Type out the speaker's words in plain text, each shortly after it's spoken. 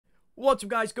What's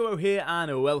up guys, Go here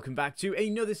and welcome back to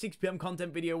another 6 PM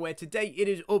content video where today it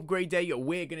is upgrade day.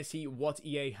 We're going to see what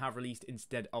EA have released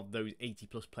instead of those 80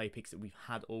 plus play picks that we've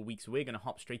had all week. So we're going to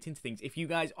hop straight into things. If you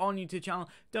guys are new to the channel,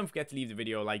 don't forget to leave the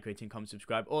video a like, rating, comment,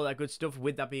 subscribe, all that good stuff.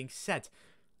 With that being said,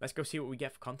 let's go see what we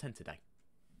get for content today.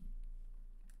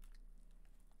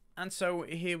 And so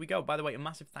here we go. By the way, a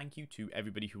massive thank you to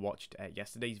everybody who watched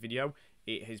yesterday's video.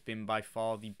 It has been by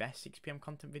far the best 6 PM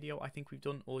content video I think we've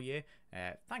done all year.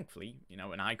 Thankfully, you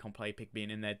know, an icon player pick being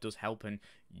in there does help, and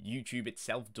YouTube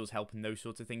itself does help in those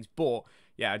sorts of things. But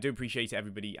yeah, I do appreciate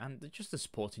everybody and just the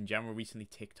support in general recently.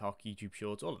 TikTok, YouTube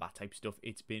Shorts, all of that type of stuff.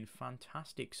 It's been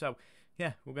fantastic. So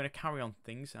yeah, we're going to carry on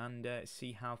things and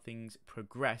see how things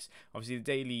progress. Obviously, the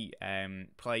daily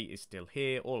play is still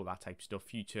here, all of that type of stuff.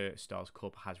 Future Stars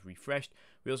Cup has refreshed.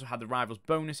 We also had the Rivals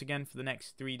bonus again for the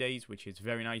next 3 days, which is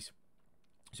very nice.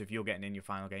 So if you're getting in your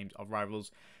final games of Rivals,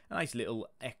 a nice little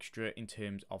extra in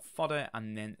terms of fodder,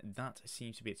 and then that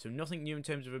seems to be it. So nothing new in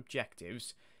terms of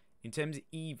objectives. In terms of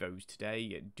Evos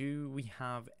today, do we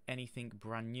have anything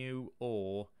brand new,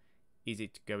 or is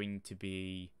it going to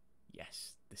be,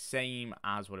 yes, the same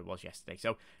as what it was yesterday?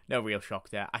 So no real shock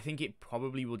there. I think it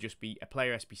probably will just be a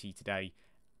player SBC today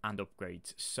and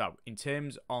upgrades. So in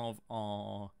terms of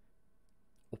our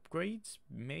upgrades,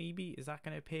 maybe, is that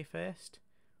going to appear first?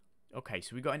 Okay,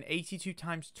 so we got an 82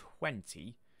 times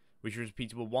 20, which is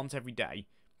repeatable once every day,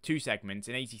 2 segments,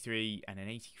 an 83 and an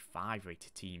 85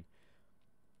 rated team.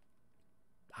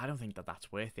 I don't think that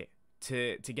that's worth it.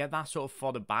 To get that sort of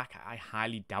fodder back, I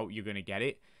highly doubt you're going to get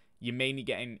it. You're mainly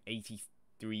getting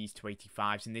 83s to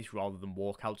 85s in this rather than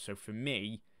walkouts. So for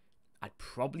me, I'd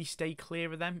probably stay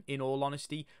clear of them, in all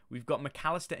honesty. We've got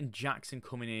McAllister and Jackson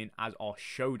coming in as our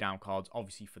showdown cards,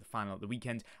 obviously for the final at the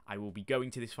weekend. I will be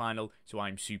going to this final, so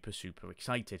I'm super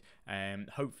excited.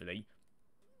 Hopefully,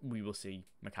 we will see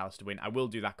McAllister win. I will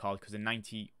do that card because a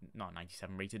 90, not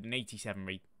 97 rated, an 87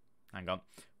 rated. Hang on.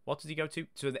 What does he go to?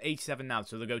 So the 87 now,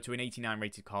 so they'll go to an 89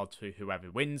 rated card to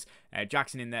whoever wins.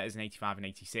 Jackson in there as an 85 and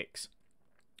 86.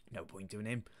 No point doing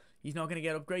him. He's not going to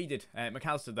get upgraded.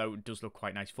 McAllister, though, does look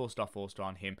quite nice. 4-star, 4-star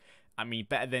on him. I mean,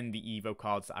 better than the Evo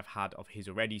cards that I've had of his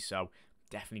already, so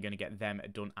definitely going to get them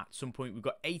done at some point. We've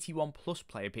got 81 plus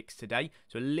player picks today,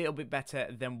 so a little bit better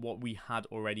than what we had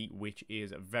already, which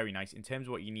is very nice. In terms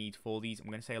of what you need for these, I'm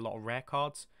going to say a lot of rare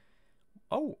cards.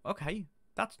 Oh, okay.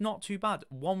 That's not too bad.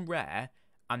 1 rare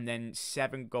and then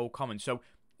 7 gold common. So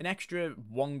an extra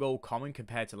 1 gold common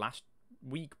compared to last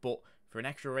week, but for an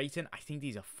extra rating, I think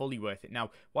these are fully worth it.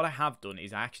 Now, what I have done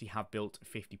is I actually have built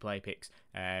 50 player picks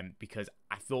because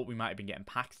I thought we might have been getting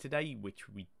packs today, which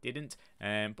we didn't.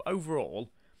 But overall,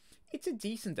 it's a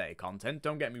decent day of content.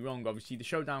 Don't get me wrong. Obviously, the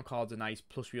showdown cards are nice.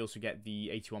 Plus, we also get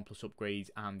the 81 plus upgrades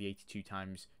and the 82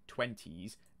 times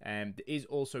 20s. There is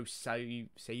also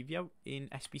Savio in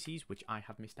SBCs, which I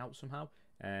have missed out somehow.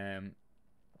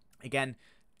 Again,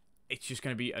 it's just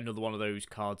going to be another one of those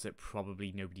cards that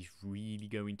probably nobody's really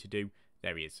going to do.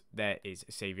 There he is. There is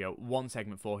Savio. 1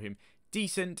 segment for him.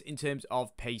 Decent in terms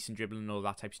of pace and dribbling and all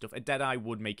that type of stuff. A Deadeye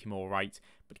would make him alright.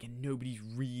 But again, nobody's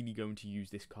really going to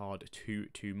use this card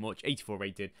too much. 84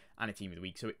 rated and a team of the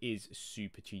week. So it is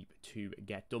super cheap to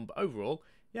get done. But overall,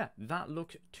 yeah, that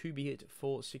looked to be it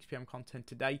for 6 PM content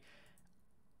today.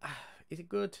 Is it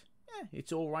good?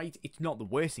 It's alright. It's not the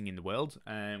worst thing in the world.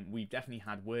 We've definitely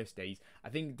had worse days. I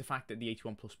think the fact that the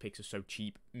 81 plus picks are so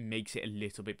cheap makes it a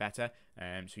little bit better.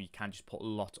 So you can just put a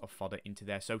lot of fodder into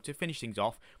there. So to finish things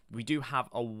off, we do have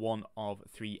a 1 of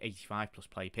 3 85 plus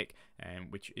play pick,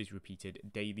 which is repeated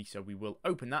daily. So we will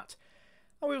open that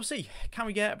and we will see. Can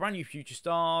we get a brand new Future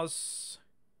Stars?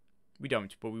 We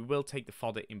don't, but we will take the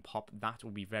fodder in pop. That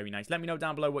will be very nice. Let me know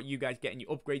down below what you guys get in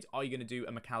your upgrades. Are you going to do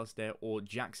a McAllister or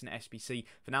Jackson SBC?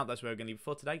 For now, that's where we're going to leave it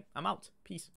for today. I'm out. Peace.